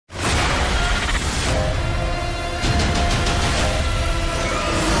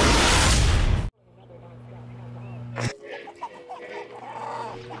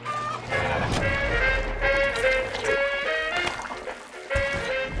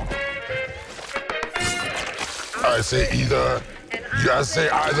I say either. You guys say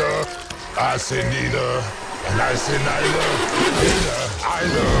either. I say neither. And I say neither.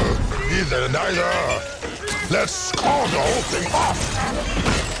 Neither, neither. Let's call the whole thing off.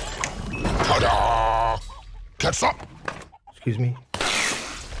 Ta-da! Catch up. Excuse me?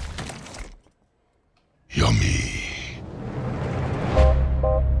 Yummy.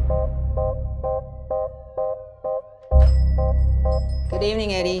 Good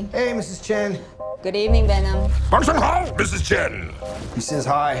evening, Eddie. Hey, Mrs. Chen. Good evening, Venom. Function Hall, Mrs. Chen. He says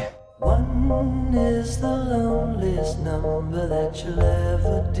hi. One is the loneliest number that you'll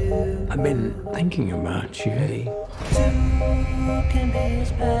ever do. I've been thinking about you, Eddie. Two can be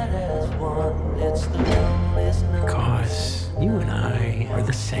as bad as one. It's the loneliest number. Because you and I are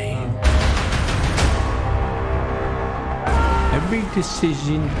the same. Every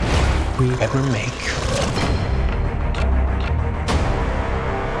decision we ever make.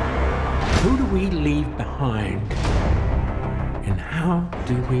 Who do we leave behind? And how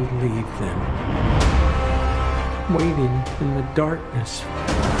do we leave them? Waiting in the darkness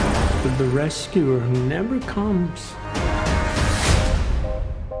for the rescuer who never comes.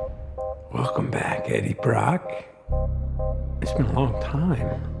 Welcome back, Eddie Brock. It's been a long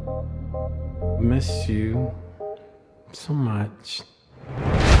time. Miss you so much.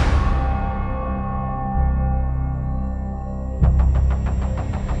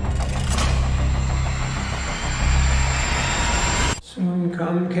 Soon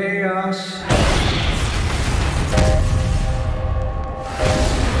come chaos.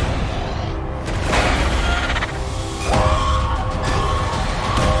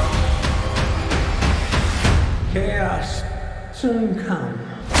 Chaos soon come.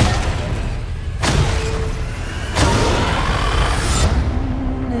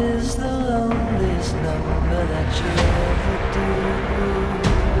 One is the loneliest number that you'll ever do.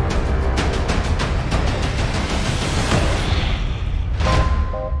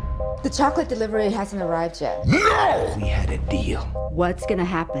 The chocolate delivery hasn't arrived yet. No! We had a deal. What's gonna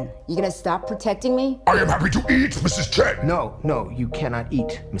happen? You gonna stop protecting me? I am happy to eat, Mrs. Chen. No, you cannot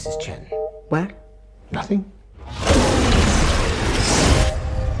eat, Mrs. Chen. What? Nothing.